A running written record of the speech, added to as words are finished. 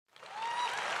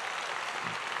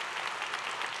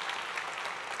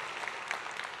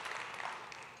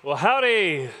Well,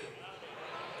 howdy.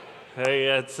 Hey,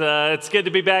 it's good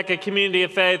to be back at Community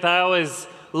of Faith. I always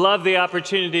love the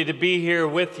opportunity to be here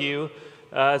with you.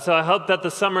 So I hope that the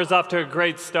summer's off to a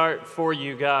great start for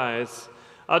you guys.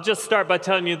 I'll just start by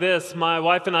telling you this. My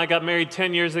wife and I got married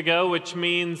 10 years ago, which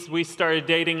means we started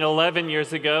dating 11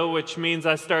 years ago, which means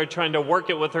I started trying to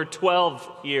work it with her 12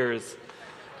 years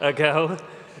ago.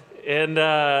 And,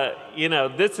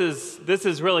 this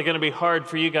is really going to be hard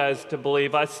for you guys to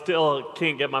believe. I still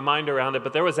can't get my mind around it,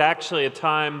 but there was actually a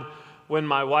time when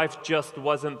my wife just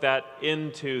wasn't that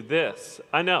into this.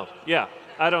 I know, yeah,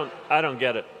 I don't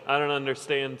get it. I don't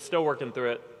understand, still working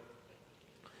through it.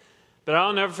 But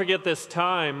I'll never forget this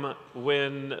time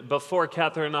before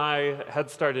Catherine and I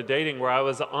had started dating, where I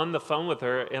was on the phone with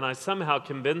her and I somehow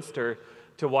convinced her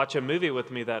to watch a movie with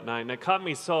me that night. And it caught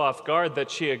me so off guard that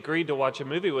she agreed to watch a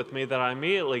movie with me that I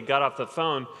immediately got off the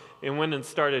phone and went and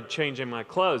started changing my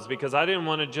clothes, because I didn't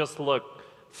want to just look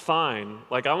fine.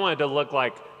 Like, I wanted to look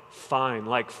like fine,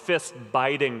 like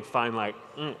fist-biting fine, like,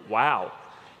 wow.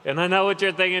 And I know what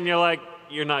you're thinking. You're like,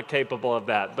 you're not capable of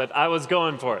that. But I was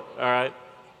going for it, all right?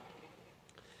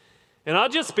 And I'll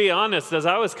just be honest, as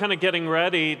I was kind of getting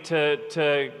ready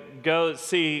to go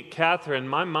see Catherine,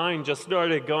 my mind just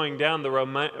started going down the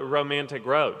romantic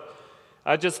road.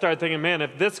 I just started thinking, man,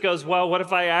 if this goes well, what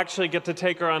if I actually get to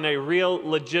take her on a real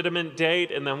legitimate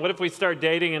date? And then what if we start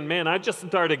dating? And man, I just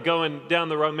started going down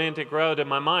the romantic road in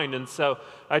my mind. And so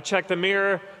I checked the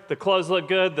mirror, the clothes look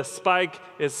good, the spike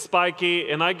is spiky,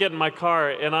 and I get in my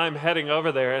car and I'm heading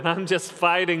over there, and I'm just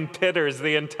fighting pitters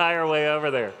the entire way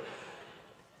over there.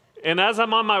 And as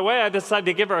I'm on my way, I decide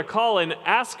to give her a call and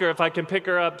ask her if I can pick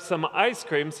her up some ice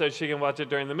cream so she can watch it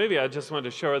during the movie. I just wanted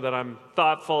to show her that I'm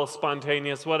thoughtful,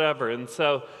 spontaneous, whatever. And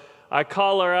so I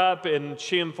call her up, and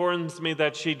she informs me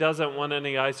that she doesn't want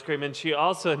any ice cream. And she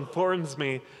also informs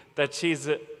me that she's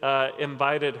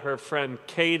invited her friend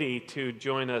Katie to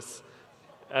join us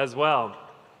as well.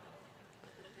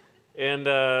 And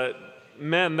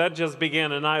men, that just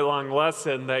began a night-long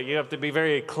lesson that you have to be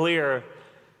very clear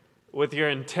with your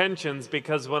intentions,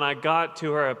 because when I got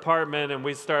to her apartment and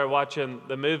we started watching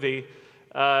the movie,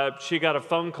 she got a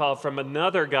phone call from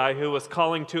another guy who was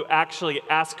calling to actually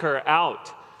ask her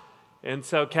out. And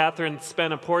so Catherine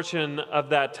spent a portion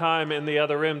of that time in the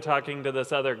other room talking to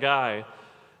this other guy.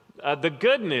 The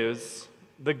good news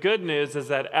is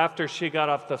that after she got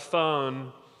off the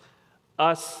phone,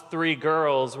 us three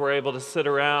girls were able to sit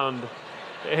around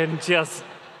and just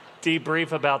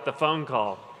debrief about the phone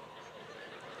call.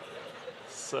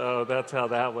 So that's how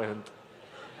that went.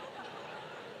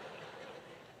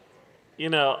 You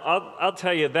know, I'll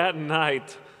tell you, that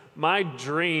night, my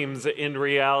dreams in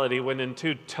reality went in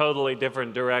two totally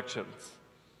different directions.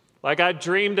 Like, I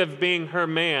dreamed of being her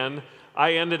man.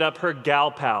 I ended up her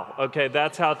gal pal. Okay,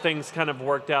 that's how things kind of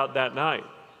worked out that night.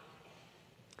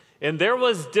 And there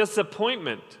was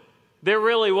disappointment. There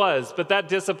really was, but that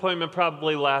disappointment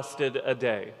probably lasted a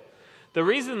day. The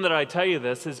reason that I tell you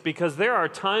this is because there are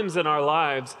times in our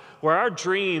lives where our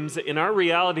dreams and our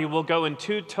reality will go in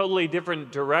two totally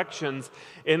different directions,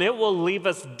 and it will leave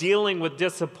us dealing with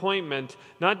disappointment,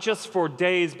 not just for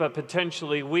days, but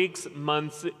potentially weeks,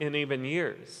 months, and even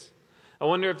years. I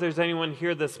wonder if there's anyone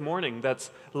here this morning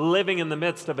that's living in the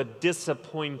midst of a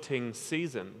disappointing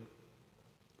season.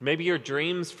 Maybe your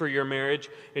dreams for your marriage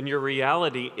and your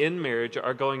reality in marriage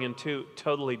are going in two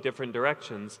totally different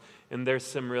directions, and there's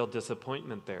some real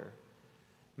disappointment there.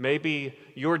 Maybe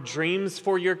your dreams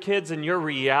for your kids and your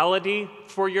reality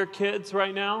for your kids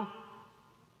right now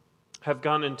have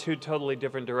gone in two totally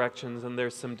different directions, and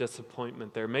there's some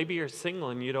disappointment there. Maybe you're single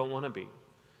and you don't want to be.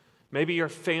 Maybe your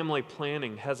family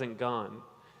planning hasn't gone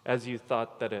as you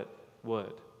thought that it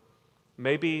would.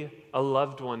 Maybe a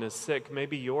loved one is sick.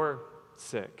 Maybe you're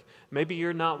sick. Maybe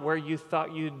you're not where you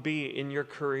thought you'd be in your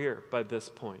career by this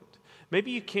point.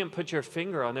 Maybe you can't put your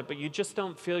finger on it, but you just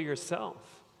don't feel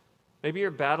yourself. Maybe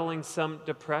you're battling some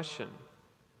depression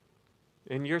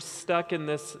and you're stuck in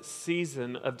this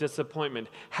season of disappointment.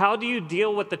 How do you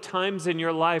deal with the times in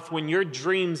your life when your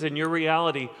dreams and your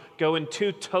reality go in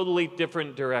two totally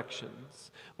different directions?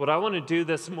 What I want to do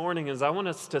this morning is I want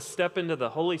us to step into the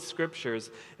Holy Scriptures,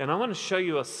 and I want to show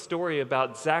you a story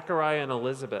about Zachariah and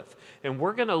Elizabeth. And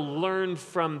we're going to learn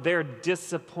from their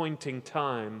disappointing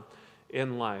time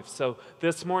in life. So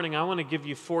this morning, I want to give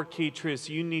you 4 key truths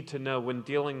you need to know when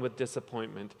dealing with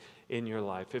disappointment in your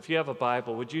life. If you have a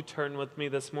Bible, would you turn with me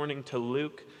this morning to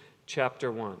Luke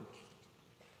chapter 1?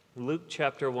 Luke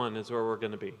chapter 1 is where we're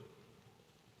going to be.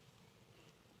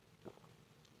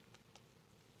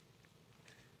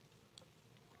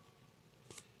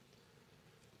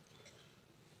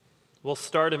 We'll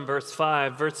start in verse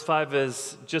 5. Verse 5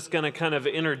 is just going to kind of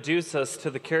introduce us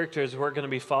to the characters we're going to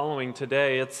be following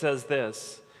today. It says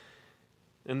this: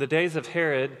 In the days of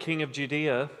Herod, king of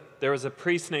Judea, there was a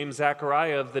priest named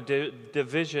Zechariah of the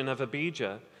division of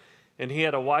Abijah, and he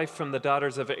had a wife from the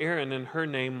daughters of Aaron, and her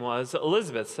name was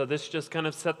Elizabeth. So this just kind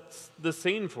of sets the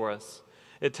scene for us.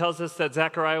 It tells us that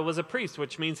Zechariah was a priest,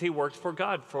 which means he worked for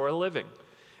God for a living.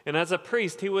 And as a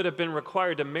priest, he would have been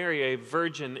required to marry a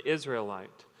virgin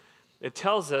Israelite. It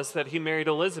tells us that he married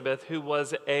Elizabeth, who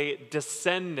was a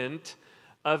descendant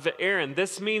of Aaron.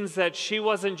 This means that she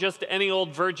wasn't just any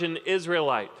old virgin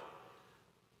Israelite.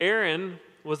 Aaron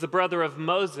was the brother of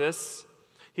Moses.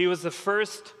 He was the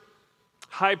first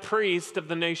high priest of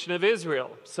the nation of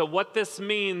Israel. So what this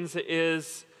means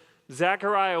is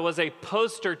Zechariah was a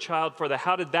poster child for the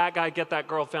how did that guy get that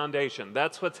girl foundation.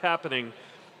 That's what's happening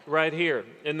right here.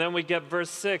 And then we get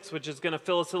verse 6, which is going to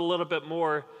fill us a little bit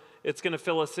more. It's going to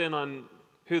fill us in on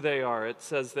who they are. It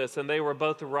says this: And they were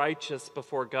both righteous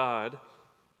before God,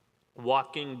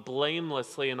 walking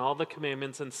blamelessly in all the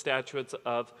commandments and statutes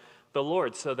of the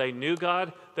Lord. So they knew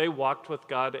God, they walked with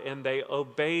God, and they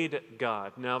obeyed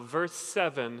God. Now, verse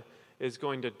 7 is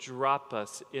going to drop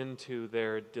us into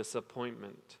their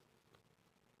disappointment.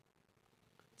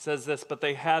 It says this: But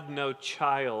they had no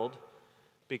child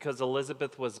because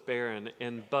Elizabeth was barren,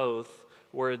 and both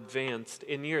were advanced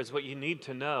in years. What you need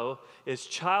to know is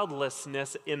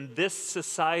childlessness in this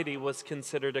society was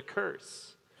considered a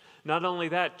curse. Not only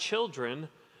that, children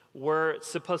were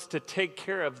supposed to take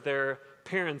care of their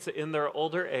parents in their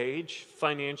older age,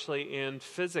 financially and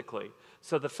physically.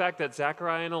 So the fact that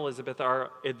Zechariah and Elizabeth are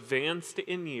advanced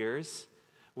in years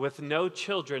with no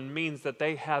children means that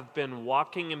they have been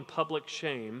walking in public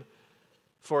shame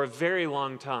for a very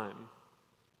long time.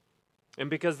 And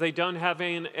because they don't have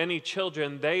any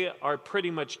children, they are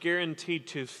pretty much guaranteed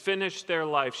to finish their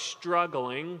life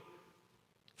struggling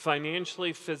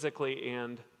financially, physically,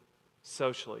 and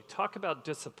socially. Talk about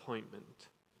disappointment.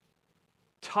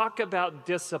 Talk about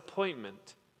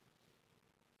disappointment.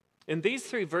 And these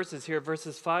three verses here,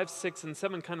 verses 5, 6, and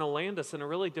 7, kind of land us in a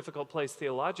really difficult place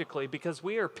theologically, because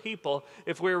we are people,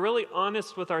 if we're really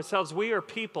honest with ourselves, we are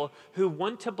people who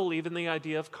want to believe in the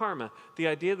idea of karma, the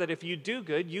idea that if you do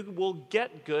good, you will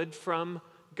get good from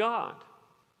God.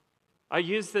 I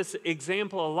use this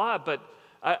example a lot, but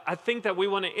I think that we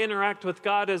want to interact with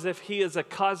God as if he is a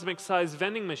cosmic-sized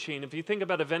vending machine. If you think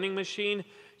about a vending machine,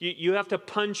 you have to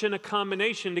punch in a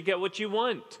combination to get what you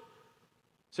want.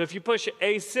 So if you push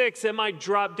A6, it might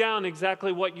drop down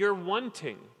exactly what you're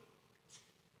wanting.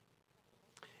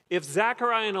 If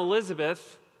Zechariah and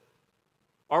Elizabeth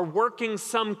are working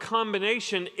some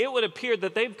combination, it would appear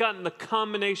that they've gotten the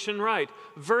combination right.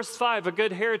 Verse 5, a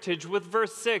good heritage, with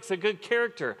verse 6, a good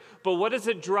character. But what does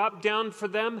it drop down for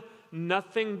them?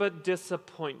 Nothing but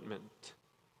disappointment.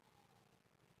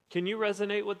 Can you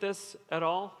resonate with this at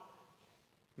all?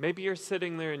 Maybe you're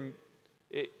sitting there and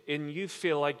you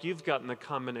feel like you've gotten the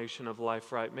combination of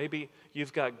life right. Maybe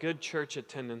you've got good church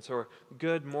attendance or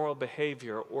good moral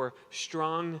behavior or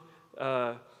strong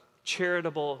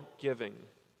charitable giving.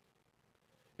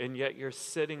 And yet you're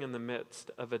sitting in the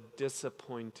midst of a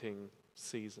disappointing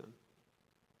season.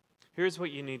 Here's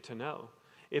what you need to know.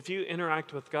 If you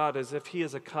interact with God as if he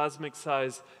is a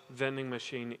cosmic-sized vending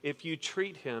machine, if you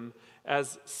treat him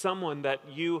as someone that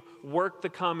you work the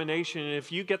combination, and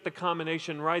if you get the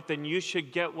combination right, then you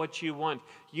should get what you want.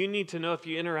 You need to know if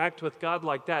you interact with God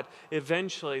like that,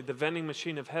 eventually the vending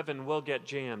machine of heaven will get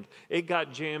jammed. It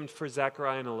got jammed for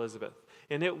Zechariah and Elizabeth,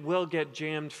 and it will get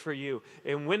jammed for you.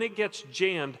 And when it gets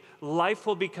jammed, life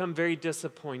will become very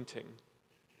disappointing.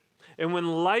 And when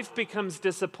life becomes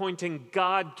disappointing,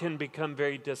 God can become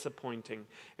very disappointing.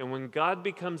 And when God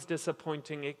becomes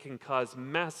disappointing, it can cause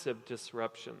massive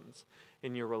disruptions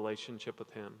in your relationship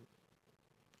with him.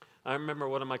 I remember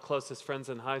one of my closest friends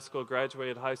in high school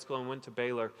graduated high school and went to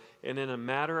Baylor. And in a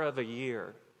matter of a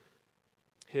year,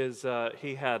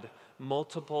 he had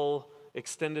multiple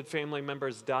extended family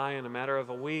members die in a matter of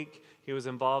a week. He was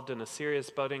involved in a serious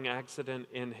boating accident,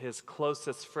 and his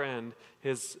closest friend,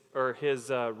 his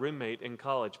roommate in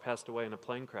college, passed away in a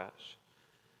plane crash.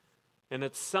 And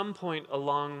at some point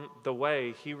along the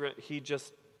way, he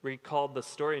just recalled the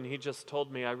story, and he just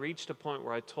told me, I reached a point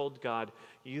where I told God,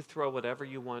 you throw whatever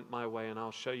you want my way, and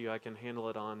I'll show you I can handle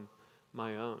it on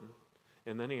my own.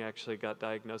 And then he actually got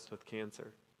diagnosed with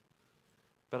cancer.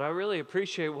 But I really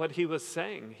appreciate what he was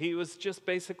saying. He was just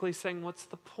basically saying, what's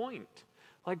the point?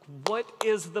 Like, what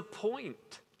is the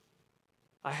point?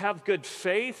 I have good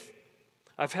faith.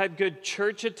 I've had good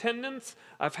church attendance.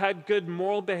 I've had good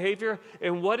moral behavior.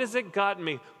 And what has it gotten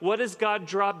me? What has God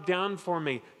dropped down for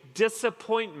me?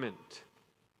 disappointment.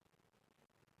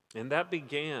 And that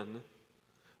began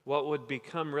what would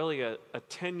become really a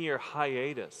 10-year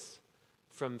hiatus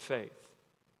from faith.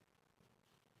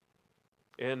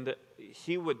 And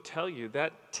he would tell you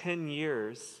that 10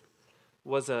 years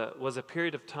was a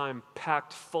period of time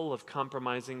packed full of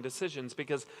compromising decisions,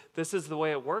 because this is the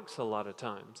way it works a lot of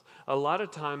times. A lot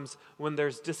of times when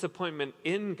there's disappointment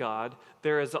in God,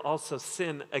 there is also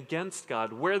sin against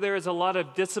God. Where there is a lot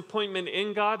of disappointment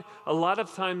in God, a lot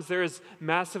of times there is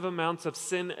massive amounts of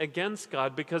sin against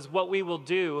God, because what we will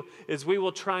do is we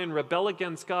will try and rebel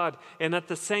against God and at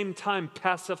the same time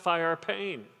pacify our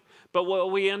pain. But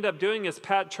what we end up doing is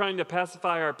trying to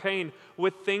pacify our pain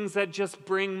with things that just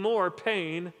bring more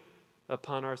pain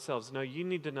upon ourselves. No, you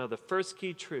need to know the first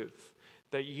key truth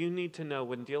that you need to know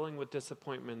when dealing with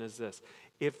disappointment is this.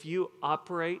 If you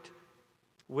operate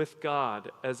with God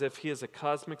as if he is a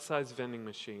cosmic-sized vending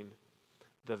machine,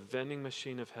 the vending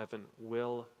machine of heaven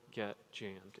will get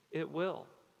jammed. It will.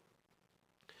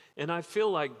 And I feel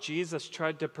like Jesus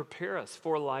tried to prepare us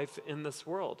for life in this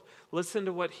world. Listen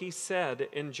to what he said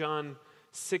in John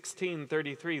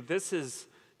 16:33. This is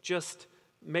just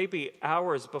maybe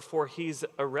hours before he's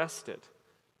arrested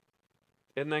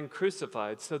and then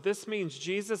crucified. So this means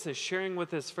Jesus is sharing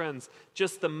with his friends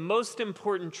just the most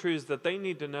important truths that they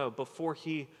need to know before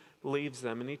he leaves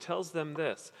them. And he tells them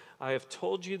this: I have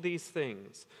told you these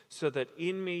things so that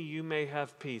in me you may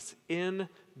have peace. In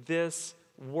this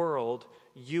world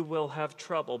you will have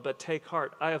trouble, but take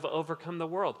heart, I have overcome the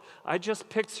world. I just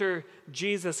picture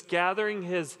Jesus gathering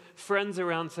his friends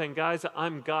around saying, guys,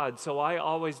 I'm God, so I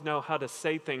always know how to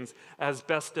say things as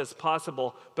best as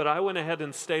possible, but I went ahead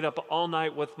and stayed up all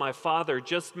night with my Father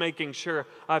just making sure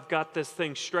I've got this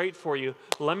thing straight for you.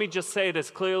 Let me just say it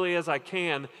as clearly as I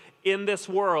can. In this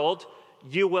world,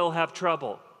 you will have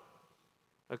trouble.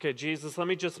 Okay, Jesus, let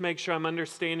me just make sure I'm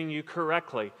understanding you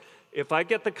correctly. If I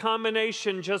get the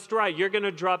combination just right, you're going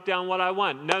to drop down what I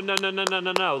want.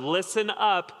 No. Listen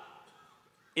up.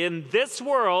 In this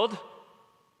world,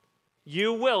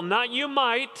 you will, not you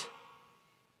might,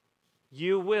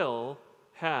 you will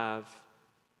have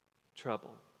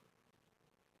trouble.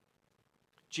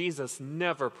 Jesus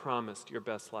never promised your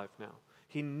best life now.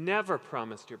 He never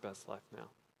promised your best life now.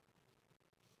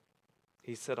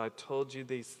 He said, I told you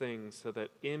these things so that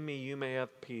in me you may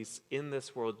have peace. In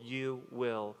this world you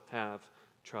will have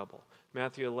trouble.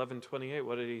 Matthew 11:28,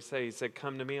 what did he say? He said,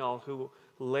 come to me all who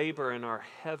labor and are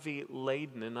heavy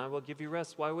laden, and I will give you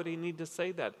rest. Why would he need to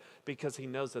say that? Because he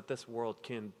knows that this world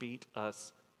can beat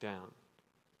us down.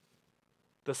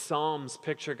 The Psalms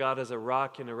picture God as a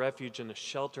rock and a refuge and a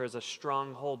shelter, as a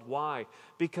stronghold. Why?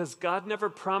 Because God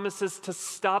never promises to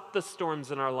stop the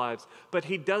storms in our lives, but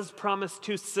he does promise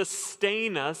to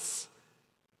sustain us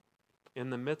in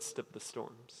the midst of the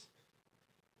storms.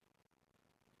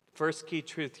 First key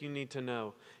truth you need to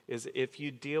know is if you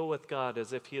deal with God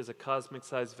as if he is a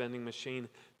cosmic-sized vending machine,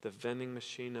 the vending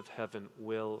machine of heaven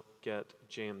will get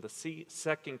jammed. The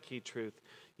second key truth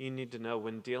you need to know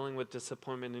when dealing with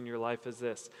disappointment in your life is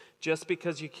this: just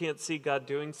because you can't see God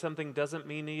doing something doesn't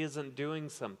mean he isn't doing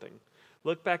something.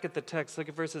 Look back at the text. Look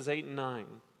at verses 8 and 9.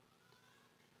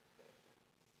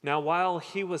 Now, while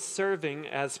he was serving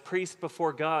as priest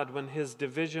before God, when his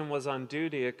division was on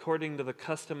duty, according to the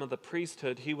custom of the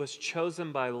priesthood, he was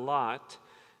chosen by lot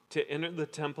to enter the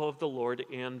temple of the Lord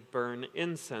and burn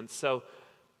incense. So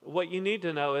what you need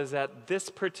to know is at this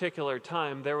particular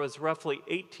time, there was roughly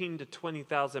 18 to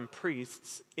 20,000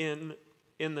 priests in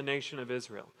the nation of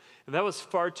Israel. And that was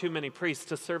far too many priests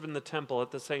to serve in the temple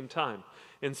at the same time.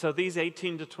 And so these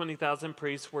 18 to 20,000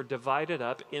 priests were divided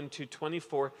up into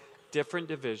 24 different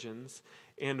divisions,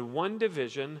 and one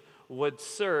division would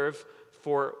serve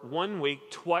for 1 week,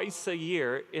 twice a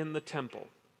year in the temple.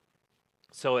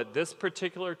 So at this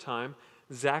particular time,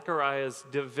 Zechariah's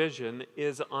division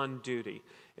is on duty.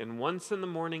 And once in the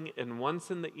morning and once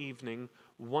in the evening,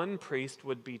 one priest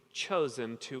would be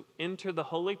chosen to enter the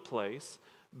holy place,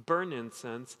 burn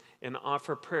incense, and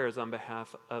offer prayers on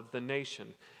behalf of the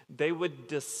nation. They would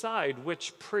decide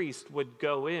which priest would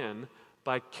go in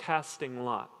by casting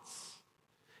lots.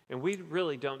 And we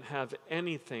really don't have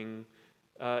anything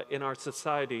in our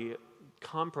society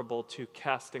comparable to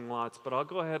casting lots, but I'll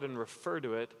go ahead and refer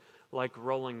to it like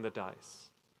rolling the dice.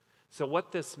 So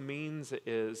what this means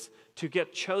is to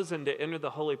get chosen to enter the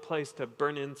holy place to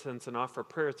burn incense and offer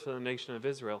prayers for the nation of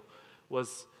Israel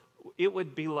it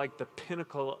would be like the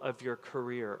pinnacle of your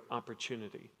career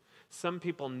opportunity. Some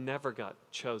people never got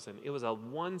chosen. It was a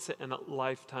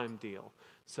once-in-a-lifetime deal.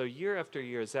 So year after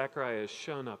year, Zechariah has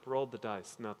shown up, rolled the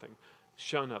dice, nothing.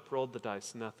 Shown up, rolled the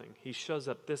dice, nothing. He shows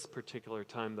up this particular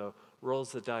time, though,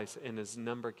 rolls the dice, and his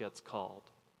number gets called.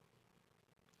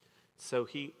 So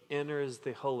he enters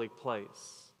the holy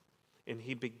place, and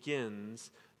he begins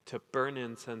to burn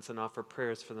incense and offer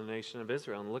prayers for the nation of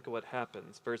Israel. And look at what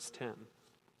happens. Verse 10.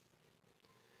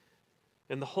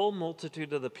 And the whole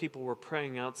multitude of the people were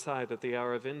praying outside at the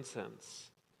hour of incense.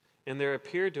 And there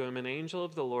appeared to him an angel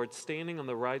of the Lord standing on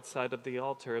the right side of the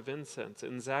altar of incense.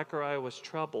 And Zechariah was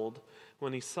troubled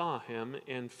when he saw him,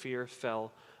 and fear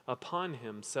fell upon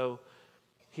him. So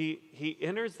he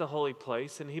enters the holy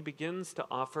place, and he begins to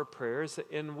offer prayers.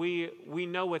 And we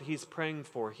know what he's praying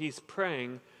for. He's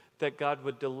praying that God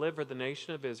would deliver the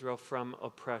nation of Israel from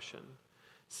oppression.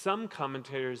 Some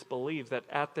commentators believe that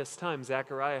at this time,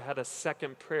 Zechariah had a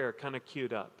second prayer kind of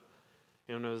queued up.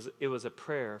 And it was a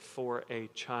prayer for a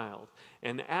child.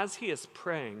 And as he is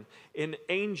praying, an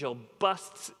angel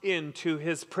busts into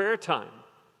his prayer time.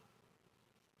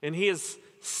 And he is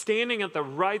standing at the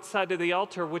right side of the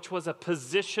altar, which was a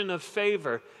position of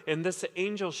favor. And this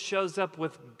angel shows up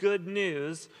with good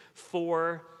news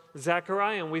for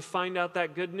Zechariah. And we find out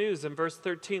that good news in verse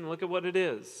 13. Look at what it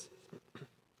is.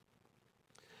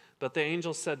 But the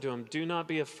angel said to him, "Do not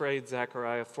be afraid,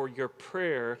 Zechariah, for your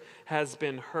prayer has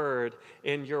been heard,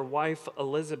 and your wife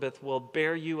Elizabeth will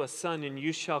bear you a son, and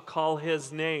you shall call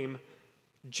his name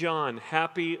John."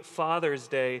 Happy Father's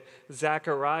Day,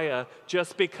 Zechariah.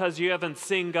 Just because you haven't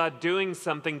seen God doing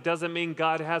something doesn't mean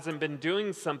God hasn't been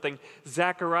doing something.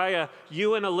 Zechariah,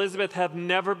 you and Elizabeth have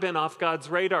never been off God's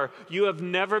radar. You have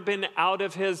never been out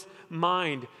of his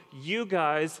mind. You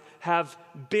guys have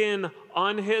been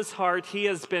on his heart. He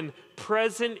has been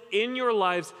present in your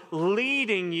lives,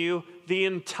 leading you the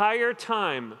entire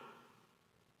time.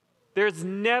 There's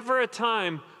never a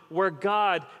time where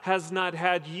God has not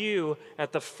had you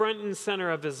at the front and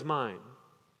center of his mind.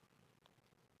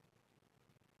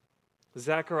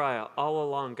 Zechariah, all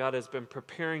along, God has been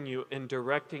preparing you and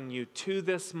directing you to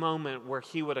this moment where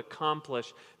he would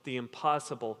accomplish the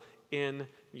impossible in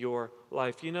your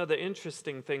life. You know, the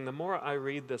interesting thing, the more I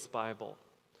read this Bible,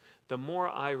 the more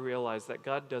I realize that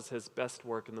God does his best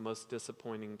work in the most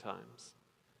disappointing times.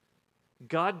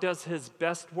 God does his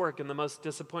best work in the most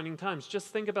disappointing times. Just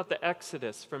think about the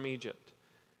Exodus from Egypt.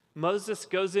 Moses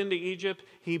goes into Egypt.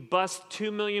 He busts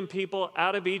 2 million people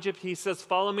out of Egypt. He says,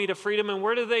 "Follow me to freedom." And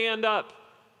where do they end up?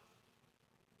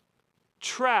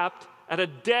 Trapped at a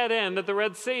dead end at the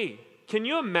Red Sea. Can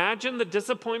you imagine the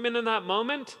disappointment in that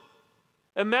moment?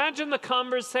 Imagine the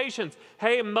conversations.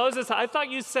 "Hey, Moses, I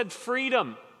thought you said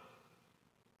freedom.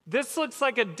 This looks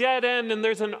like a dead end and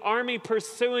there's an army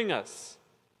pursuing us."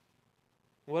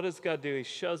 What does God do? He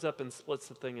shows up and splits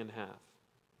the thing in half.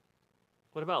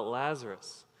 What about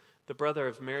Lazarus, the brother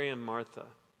of Mary and Martha?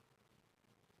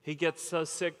 He gets so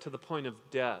sick to the point of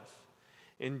death,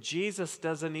 and Jesus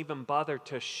doesn't even bother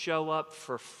to show up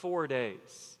for 4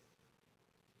 days.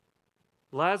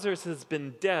 Lazarus has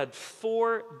been dead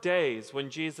 4 days when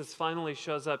Jesus finally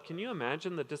shows up. Can you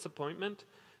imagine the disappointment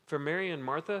for Mary and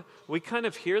Martha? We kind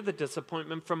of hear the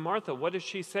disappointment from Martha. What does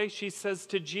she say? She says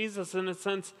to Jesus, in a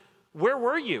sense, "Where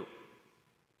were you?"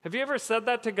 Have you ever said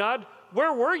that to God?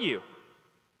 Where were you?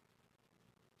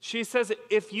 She says,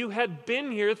 "If you had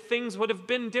been here, things would have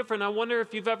been different." I wonder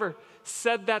if you've ever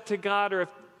said that to God, or if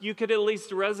you could at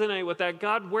least resonate with that.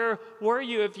 God, where were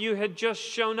you? If you had just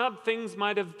shown up, things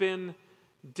might have been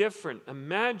different.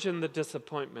 Imagine the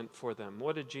disappointment for them.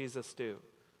 What did Jesus do?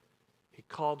 He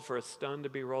called for a stone to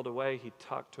be rolled away. He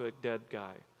talked to a dead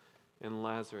guy, and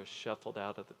Lazarus shuffled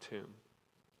out of the tomb.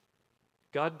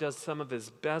 God does some of his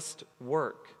best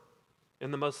work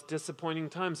in the most disappointing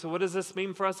times. So what does this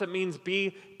mean for us? It means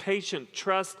be patient,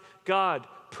 trust God,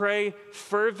 pray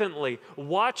fervently,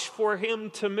 watch for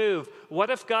him to move. What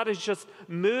if God is just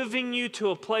moving you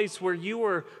to a place where you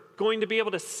are going to be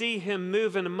able to see him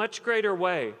move in a much greater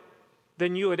way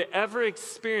than you would ever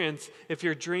experience if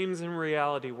your dreams and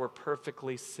reality were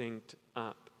perfectly synced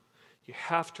up? You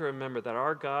have to remember that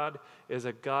our God is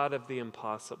a God of the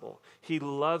impossible. He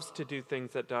loves to do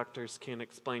things that doctors can't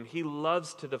explain. He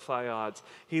loves to defy odds.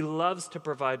 He loves to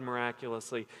provide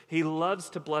miraculously. He loves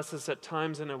to bless us at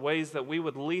times in ways that we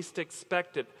would least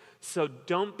expect it. So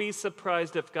don't be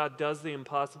surprised if God does the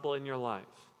impossible in your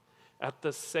life. At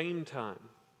the same time,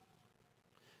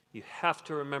 you have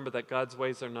to remember that God's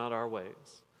ways are not our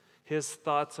ways. His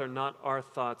thoughts are not our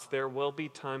thoughts. There will be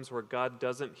times where God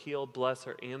doesn't heal, bless,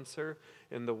 or answer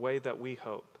in the way that we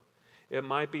hope. It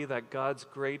might be that God's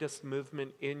greatest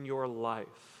movement in your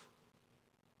life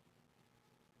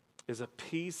is a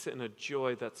peace and a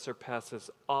joy that surpasses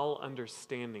all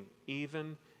understanding,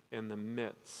 even in the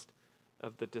midst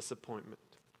of the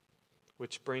disappointment.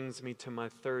 Which brings me to my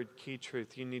third key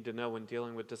truth you need to know when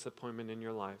dealing with disappointment in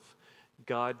your life.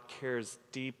 God cares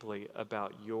deeply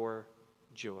about your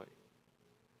joy.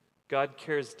 God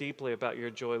cares deeply about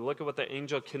your joy. Look at what the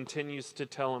angel continues to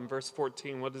tell him. Verse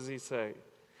 14, what does he say?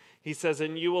 He says,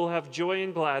 and you will have joy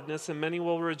and gladness, and many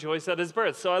will rejoice at his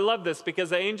birth. So I love this because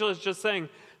the angel is just saying,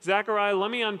 Zechariah, let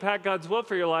me unpack God's will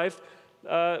for your life.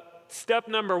 Step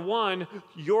number one,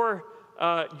 your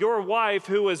wife,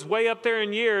 who is way up there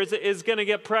in years, is going to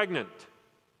get pregnant.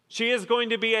 She is going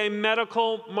to be a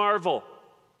medical marvel.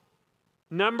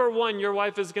 Number one, your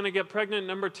wife is going to get pregnant.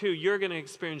 Number two, you're going to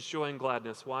experience joy and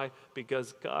gladness. Why?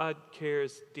 Because God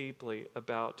cares deeply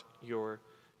about your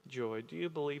joy. Do you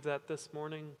believe that this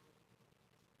morning?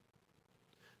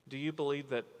 Do you believe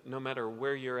that no matter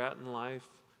where you're at in life,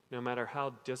 no matter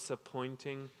how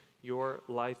disappointing your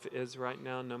life is right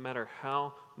now, no matter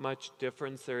how much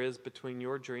difference there is between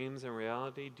your dreams and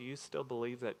reality, do you still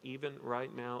believe that even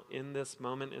right now, in this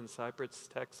moment in Cypress,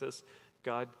 Texas,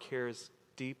 God cares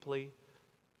deeply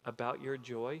about your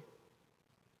joy?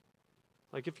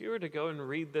 Like if you were to go and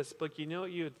read this book, you know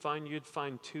what you would find? You'd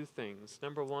find two things.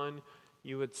 Number one,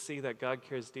 you would see that God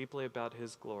cares deeply about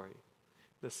his glory.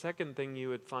 The second thing you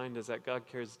would find is that God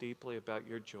cares deeply about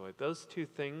your joy. Those two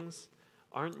things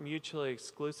aren't mutually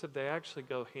exclusive. They actually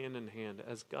go hand in hand.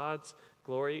 As God's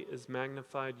glory is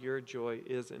magnified, your joy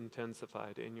is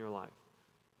intensified in your life.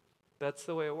 That's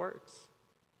the way it works.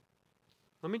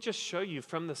 Let me just show you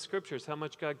from the scriptures how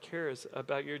much God cares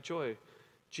about your joy.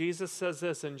 Jesus says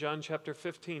this in John chapter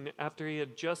 15, after he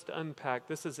had just unpacked,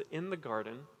 this is in the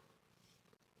garden.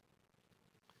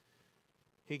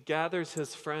 He gathers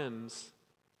his friends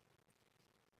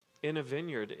in a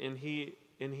vineyard, and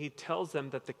he tells them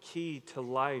that the key to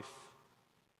life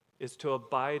is to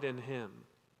abide in him,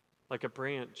 like a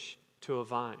branch to a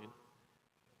vine.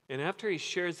 And after he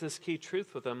shares this key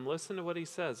truth with them, listen to what he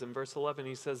says. In verse 11,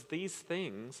 he says, these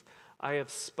things I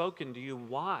have spoken to you.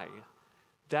 Why?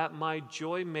 That my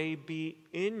joy may be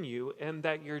in you and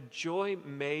that your joy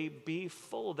may be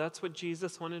full. That's what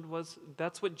Jesus wanted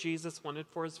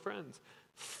for his friends.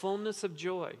 Fullness of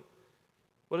joy.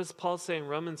 What does Paul say in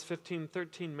Romans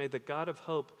 15:13? May the God of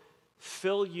hope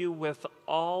fill you with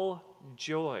all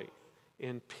joy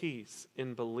and peace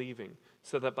in believing,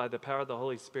 so that by the power of the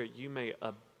Holy Spirit you may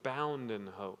abound in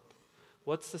hope.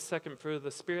 What's the second fruit of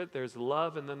the Spirit? There's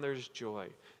love and then there's joy.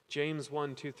 James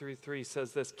 1:2-3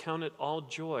 says this, count it all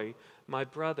joy, my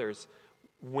brothers,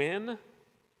 when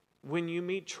you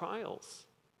meet trials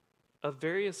of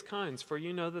various kinds, for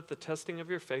you know that the testing of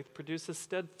your faith produces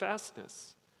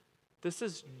steadfastness. This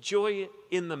is joy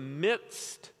in the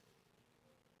midst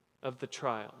of the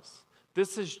trials.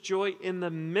 This is joy in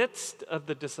the midst of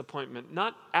the disappointment,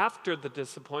 not after the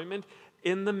disappointment,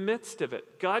 in the midst of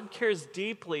it. God cares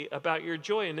deeply about your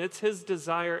joy, and it's his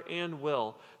desire and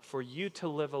will for you to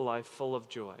live a life full of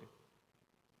joy.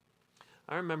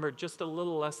 I remember just a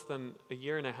little less than a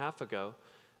year and a half ago,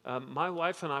 my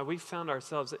wife and I, we found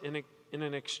ourselves in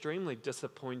an extremely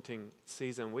disappointing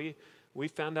season. We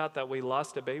found out that we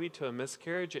lost a baby to a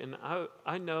miscarriage, and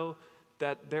I know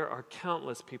that there are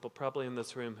countless people probably in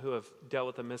this room who have dealt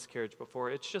with a miscarriage before.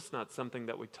 It's just not something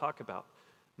that we talk about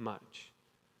much.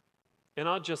 And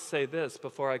I'll just say this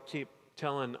before I keep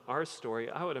telling our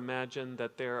story. I would imagine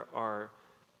that there are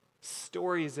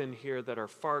stories in here that are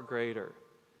far greater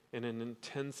in an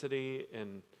intensity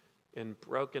and in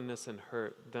brokenness and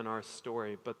hurt than our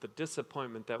story. But the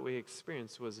disappointment that we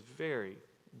experienced was very,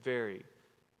 very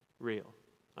real.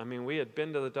 I mean, we had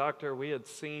been to the doctor. We had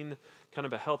seen kind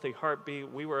of a healthy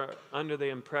heartbeat. We were under the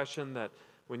impression that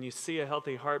when you see a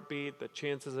healthy heartbeat, the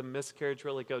chances of miscarriage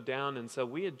really go down. And so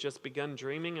we had just begun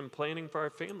dreaming and planning for our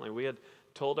family. We had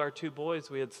told our two boys.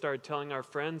 We had started telling our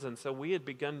friends. And so we had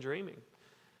begun dreaming.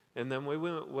 And then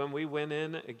when we went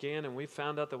in again and we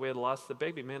found out that we had lost the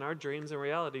baby, man, our dreams and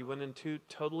reality went in two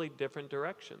totally different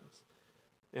directions.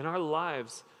 And our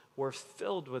lives were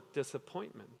filled with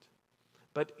disappointment.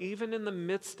 But even in the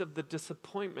midst of the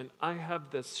disappointment, I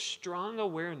have this strong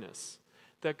awareness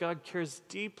that God cares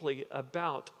deeply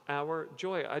about our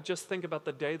joy. I just think about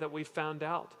the day that we found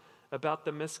out about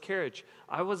the miscarriage.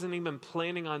 I wasn't even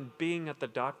planning on being at the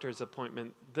doctor's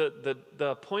appointment. The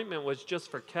appointment was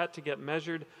just for Kat to get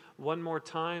measured one more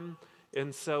time.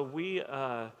 And so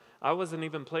I wasn't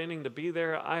even planning to be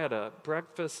there. I had a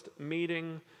breakfast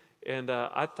meeting, and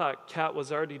I thought Kat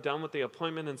was already done with the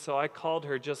appointment, and so I called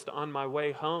her just on my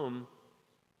way home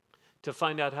to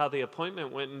find out how the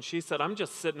appointment went, and she said, I'm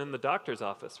just sitting in the doctor's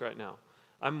office right now.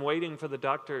 I'm waiting for the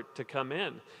doctor to come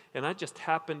in. And I just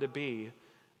happened to be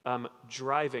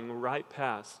driving right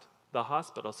past the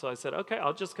hospital. So I said, okay,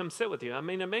 I'll just come sit with you. I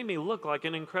mean, it made me look like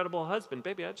an incredible husband.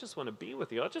 Baby, I just want to be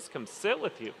with you. I'll just come sit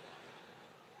with you.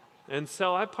 And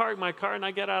so I park my car and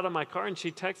I get out of my car and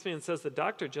she texts me and says the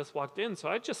doctor just walked in. So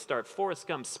I just start Forrest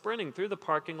Gump sprinting through the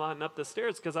parking lot and up the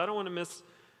stairs because I don't want to miss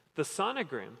the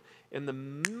sonogram. And the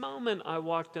moment I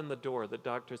walked in the door, the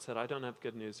doctor said, I don't have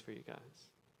good news for you guys.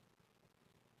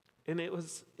 And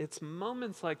it's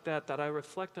moments like that that I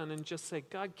reflect on and just say,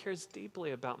 God cares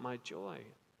deeply about my joy.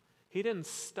 He didn't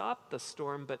stop the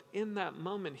storm, but in that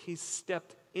moment, he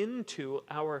stepped into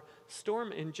our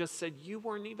storm and just said, you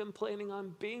weren't even planning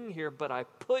on being here, but I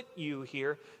put you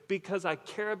here because I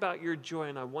care about your joy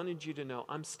and I wanted you to know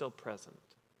I'm still present.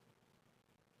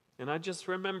 And I just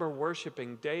remember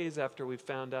worshiping days after we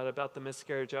found out about the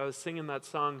miscarriage. I was singing that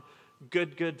song,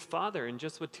 Good, Good Father, and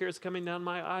just with tears coming down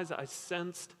my eyes, I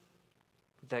sensed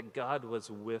that God was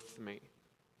with me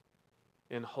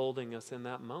in holding us in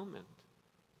that moment.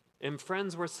 And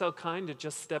friends were so kind to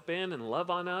just step in and love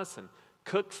on us and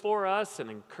cook for us and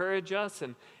encourage us.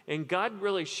 And God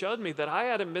really showed me that I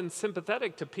hadn't been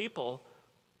sympathetic to people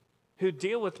who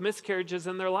deal with miscarriages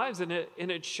in their lives. And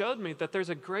it showed me that there's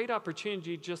a great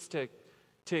opportunity just to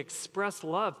express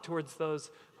love towards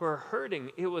those who are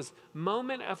hurting. It was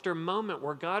moment after moment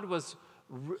where God was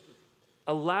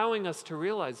allowing us to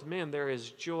realize, man, there is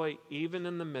joy even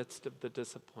in the midst of the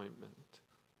disappointment.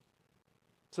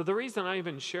 So the reason I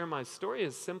even share my story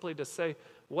is simply to say,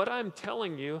 what I'm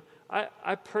telling you,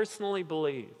 I personally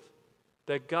believe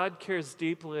that God cares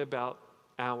deeply about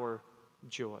our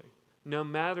joy, no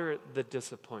matter the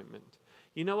disappointment.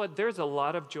 You know what? There's a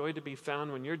lot of joy to be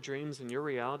found when your dreams and your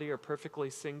reality are perfectly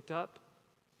synced up.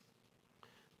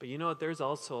 But you know what? There's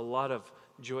also a lot of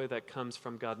joy that comes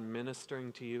from God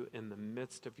ministering to you in the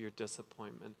midst of your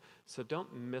disappointment. So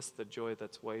don't miss the joy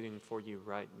that's waiting for you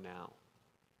right now.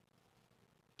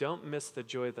 Don't miss the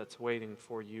joy that's waiting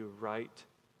for you right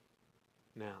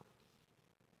now.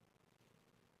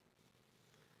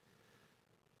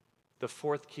 The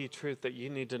fourth key truth that you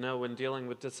need to know when dealing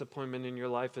with disappointment in your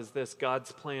life is this: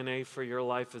 God's plan A for your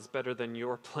life is better than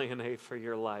your plan A for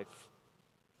your life.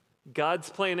 God's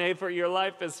plan A for your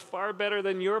life is far better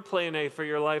than your plan A for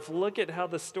your life. Look at how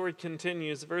the story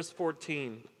continues. Verse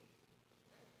 14.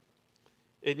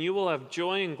 And you will have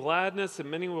joy and gladness, and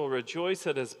many will rejoice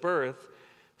at his birth.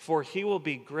 For he will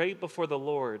be great before the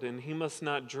Lord, and he must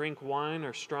not drink wine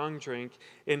or strong drink.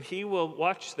 And he will,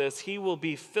 watch this, he will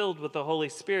be filled with the Holy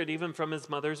Spirit even from his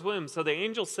mother's womb. So the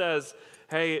angel says,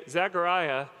 hey,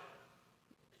 Zechariah,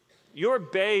 your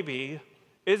baby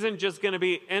isn't just going to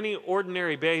be any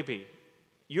ordinary baby.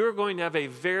 You're going to have a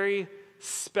very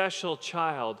special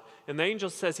child. And the angel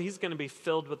says he's going to be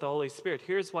filled with the Holy Spirit.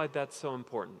 Here's why that's so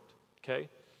important, okay?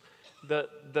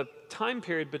 The time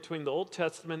period between the Old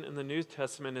Testament and the New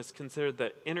Testament is considered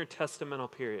the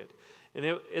intertestamental period. And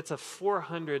it's a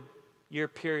 400-year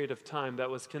period of time that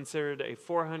was considered a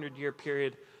 400-year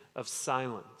period of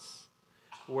silence,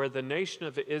 where the nation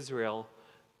of Israel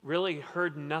really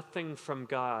heard nothing from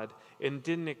God and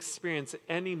didn't experience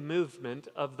any movement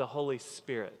of the Holy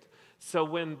Spirit. So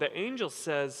when the angel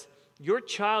says, your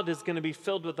child is going to be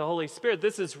filled with the Holy Spirit,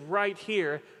 this is right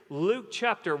here, Luke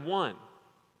chapter 1.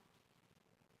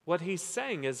 What he's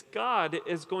saying is God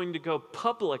is going to go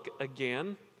public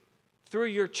again through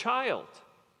your child.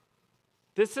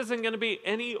 This isn't going to be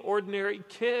any ordinary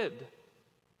kid.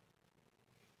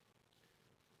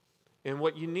 And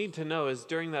what you need to know is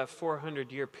during that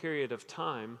 400-year period of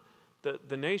time,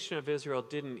 the nation of Israel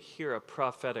didn't hear a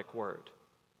prophetic word.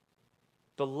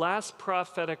 The last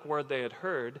prophetic word they had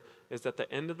heard is at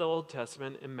the end of the Old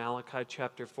Testament in Malachi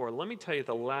chapter 4. Let me tell you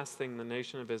the last thing the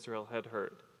nation of Israel had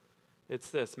heard. It's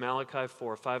this, Malachi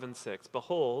 4, 5 and 6.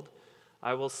 Behold,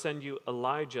 I will send you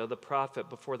Elijah the prophet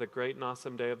before the great and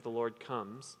awesome day of the Lord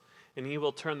comes, and he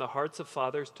will turn the hearts of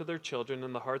fathers to their children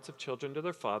and the hearts of children to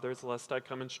their fathers, lest I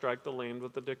come and strike the land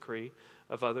with the decree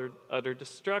of utter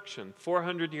destruction.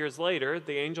 400 years later,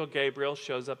 the angel Gabriel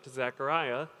shows up to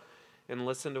Zechariah, and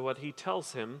listen to what he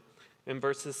tells him in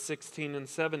verses 16 and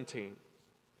 17.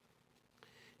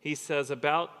 He says,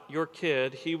 about your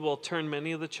kid, he will turn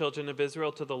many of the children of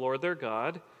Israel to the Lord their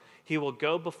God. He will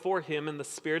go before him in the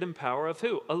spirit and power of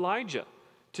who? Elijah.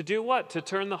 To do what? To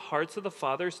turn the hearts of the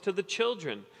fathers to the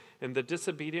children, and the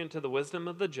disobedient to the wisdom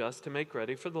of the just, to make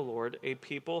ready for the Lord a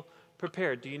people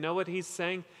prepared. Do you know what he's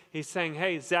saying? He's saying,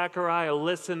 hey, Zechariah,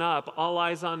 listen up. All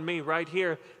eyes on me right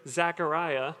here.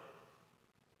 Zechariah,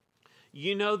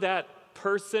 you know that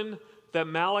person that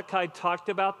Malachi talked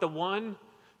about, the one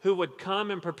who would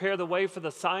come and prepare the way for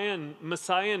the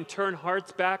Messiah and turn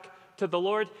hearts back to the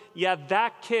Lord? Yeah,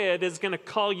 that kid is going to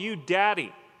call you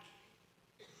daddy.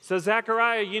 So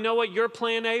Zechariah, you know what your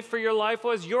plan A for your life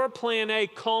was? Your plan A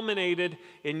culminated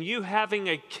in you having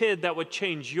a kid that would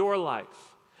change your life.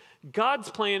 God's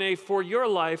plan A for your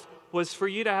life was for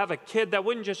you to have a kid that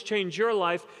wouldn't just change your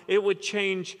life, it would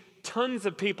change tons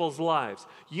of people's lives.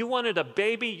 You wanted a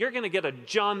baby, you're going to get a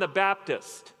John the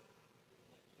Baptist.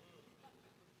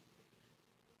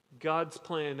 God's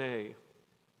plan A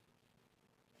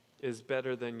is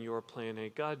better than your plan A.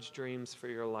 God's dreams for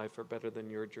your life are better than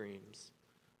your dreams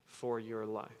for your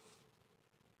life.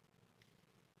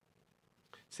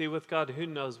 See, with God, who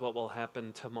knows what will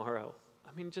happen tomorrow?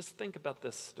 I mean, just think about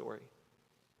this story.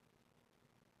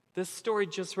 This story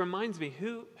just reminds me,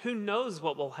 who knows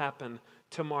what will happen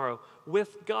tomorrow?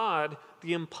 With God,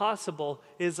 the impossible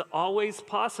is always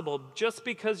possible. Just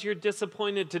because you're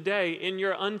disappointed today in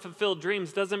your unfulfilled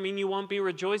dreams doesn't mean you won't be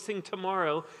rejoicing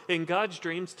tomorrow in God's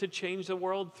dreams to change the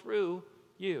world through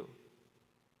you.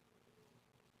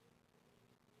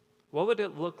 What would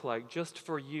it look like just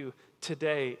for you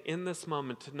today, in this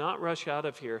moment, to not rush out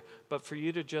of here, but for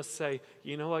you to just say,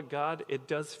 you know what, God, it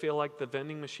does feel like the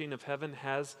vending machine of heaven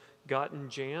has gotten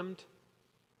jammed.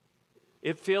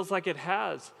 It feels like it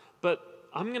has, but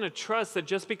I'm going to trust that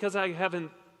just because I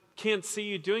can't see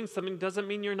you doing something doesn't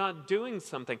mean you're not doing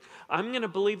something. I'm going to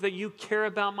believe that you care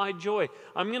about my joy.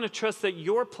 I'm going to trust that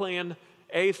your plan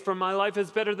A for my life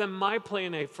is better than my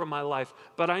plan A for my life.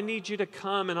 But I need you to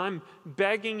come, and I'm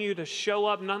begging you to show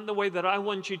up, not in the way that I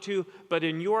want you to, but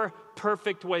in your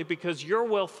perfect way, because your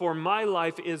will for my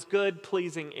life is good,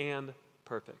 pleasing, and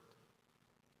perfect.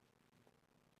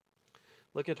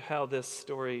 Look at how this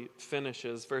story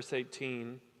finishes. Verse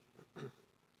 18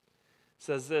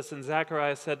 says this, and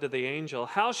Zechariah said to the angel,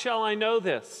 how shall I know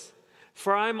this?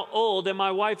 For I'm old, and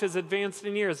my wife is advanced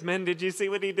in years. Men, did you see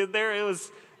what he did there?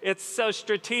 It's so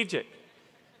strategic.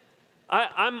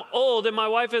 I'm old and my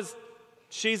wife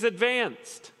she's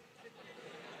advanced.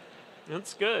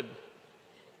 That's good.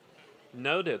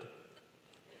 Noted.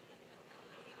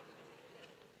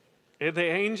 The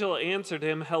angel answered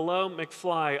him, hello,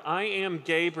 McFly. I am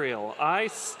Gabriel. I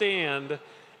stand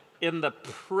in the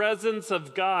presence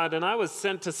of God, and I was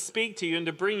sent to speak to you and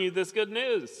to bring you this good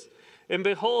news. And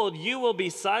behold, you will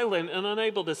be silent and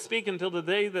unable to speak until the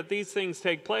day that these things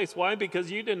take place. Why?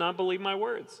 Because you did not believe my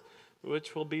words,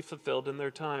 which will be fulfilled in their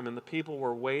time. And the people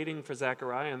were waiting for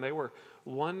Zechariah, and they were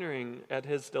wondering at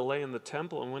his delay in the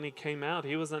temple. And when he came out,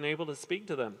 he was unable to speak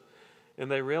to them. And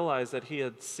they realized that he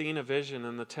had seen a vision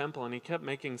in the temple, and he kept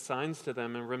making signs to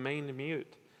them and remained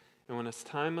mute. And when his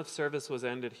time of service was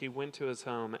ended, he went to his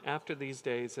home. After these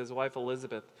days, his wife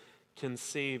Elizabeth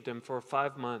conceived, and for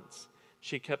 5 months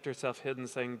she kept herself hidden,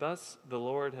 saying, thus the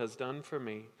Lord has done for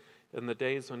me in the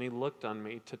days when he looked on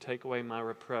me to take away my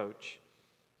reproach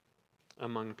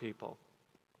among people.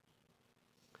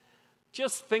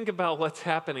 Just think about what's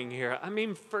happening here. I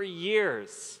mean, for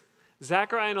years,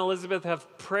 Zechariah and Elizabeth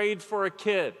have prayed for a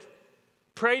kid.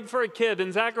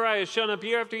 And Zechariah has shown up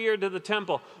year after year to the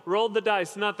temple, rolled the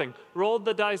dice, nothing. Rolled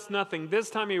the dice, nothing. This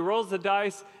time he rolls the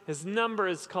dice, his number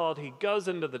is called, he goes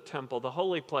into the temple, the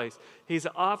holy place. He's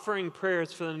offering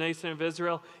prayers for the nation of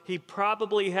Israel. He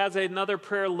probably has another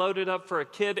prayer loaded up for a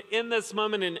kid. In this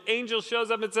moment, an angel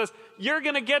shows up and says, you're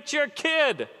going to get your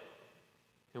kid.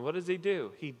 And what does he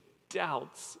do? He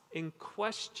doubts and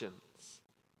questions.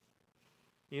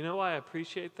 You know why I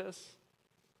appreciate this?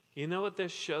 You know what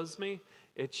this shows me?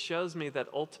 It shows me that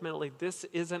ultimately this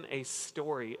isn't a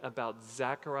story about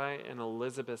Zechariah and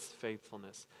Elizabeth's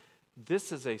faithfulness.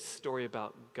 This is a story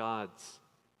about God's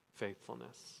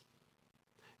faithfulness.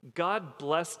 God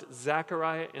blessed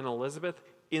Zechariah and Elizabeth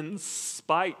in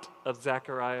spite of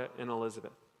Zechariah and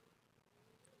Elizabeth.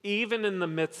 Even in the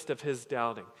midst of his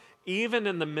doubting, even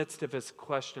in the midst of his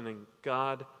questioning,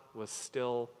 God was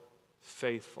still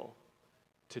faithful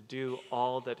to do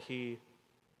all that he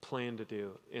planned to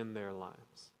do in their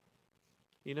lives.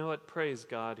 You know what? Praise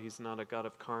God, he's not a God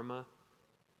of karma.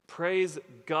 Praise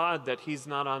God that he's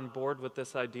not on board with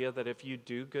this idea that if you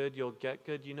do good, you'll get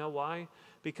good. You know why?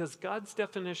 Because God's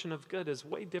definition of good is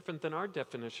way different than our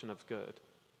definition of good.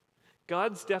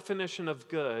 God's definition of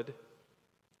good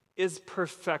is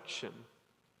perfection.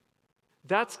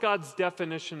 That's God's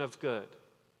definition of good.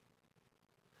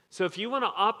 So if you want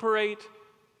to operate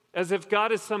as if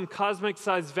God is some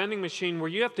cosmic-sized vending machine where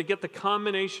you have to get the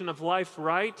combination of life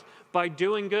right by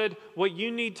doing good, what you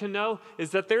need to know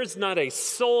is that there's not a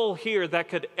soul here that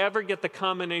could ever get the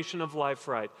combination of life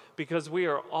right, because we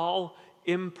are all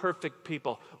imperfect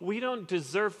people. We don't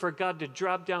deserve for God to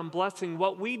drop down blessing.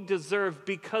 What we deserve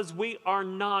because we are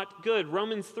not good.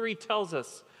 Romans 3 tells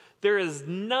us there is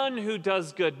none who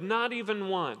does good, not even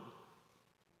one.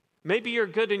 Maybe you're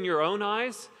good in your own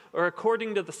eyes, or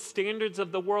according to the standards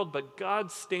of the world, but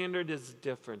God's standard is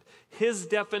different. His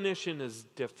definition is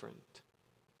different.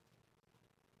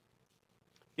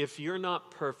 If you're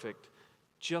not perfect,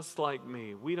 just like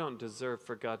me, we don't deserve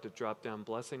for God to drop down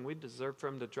blessing. We deserve for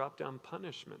him to drop down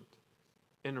punishment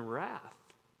and wrath.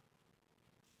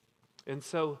 And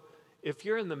so if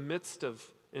you're in the midst of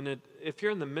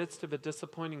a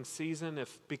disappointing season,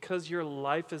 if because your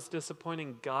life is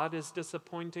disappointing, God is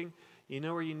disappointing, you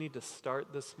know where you need to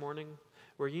start this morning?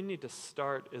 Where you need to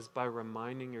start is by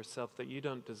reminding yourself that you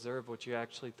don't deserve what you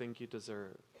actually think you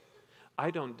deserve. I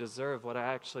don't deserve what I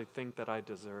actually think that I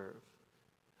deserve.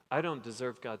 I don't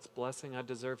deserve God's blessing. I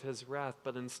deserve his wrath.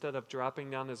 But instead of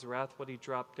dropping down his wrath, what he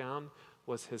dropped down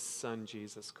was his son,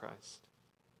 Jesus Christ.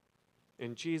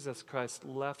 And Jesus Christ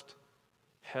left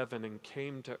heaven and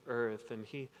came to earth, and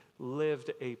he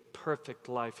lived a perfect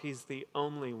life. He's the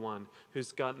only one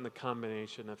who's gotten the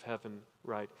combination of heaven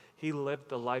right. He lived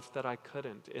the life that I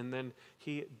couldn't, and then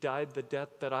he died the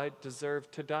death that I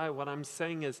deserved to die. What I'm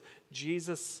saying is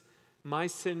my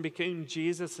sin became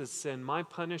Jesus' sin. My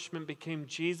punishment became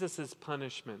Jesus'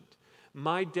 punishment.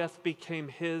 My death became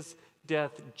his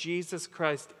death. Jesus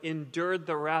Christ endured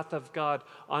the wrath of God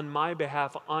on my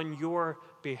behalf, on your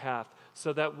behalf,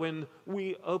 so that when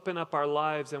we open up our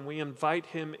lives and we invite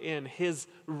him in, his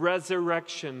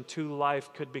resurrection to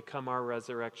life could become our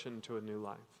resurrection to a new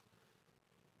life.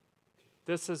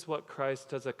 This is what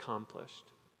Christ has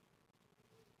accomplished.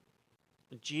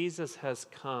 Jesus has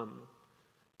come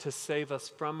to save us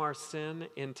from our sin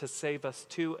and to save us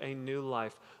to a new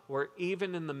life, where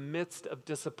even in the midst of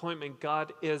disappointment,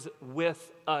 God is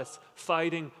with us,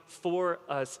 fighting for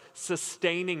us,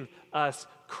 sustaining us,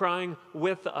 crying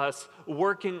with us,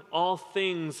 working all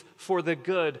things for the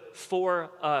good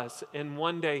for us. And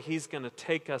one day he's going to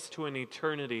take us to an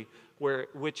eternity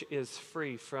which is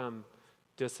free from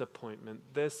disappointment.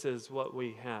 This is what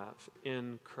we have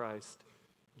in Christ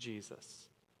Jesus.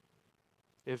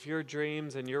 If your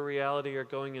dreams and your reality are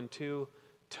going in two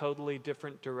totally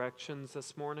different directions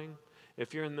this morning,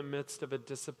 if you're in the midst of a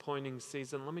disappointing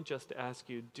season, let me just ask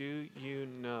you, do you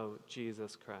know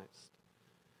Jesus Christ?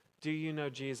 Do you know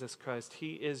Jesus Christ?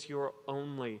 He is your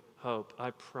only hope,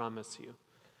 I promise you.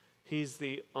 He's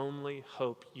the only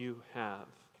hope you have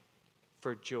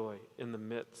for joy in the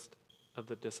midst of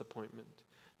the disappointment.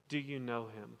 Do you know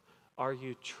him? Are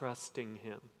you trusting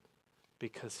him?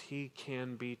 Because he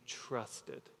can be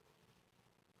trusted.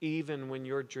 Even when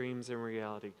your dreams and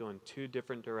reality go in two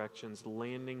different directions,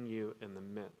 landing you in the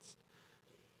midst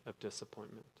of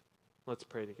disappointment. Let's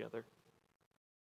pray together.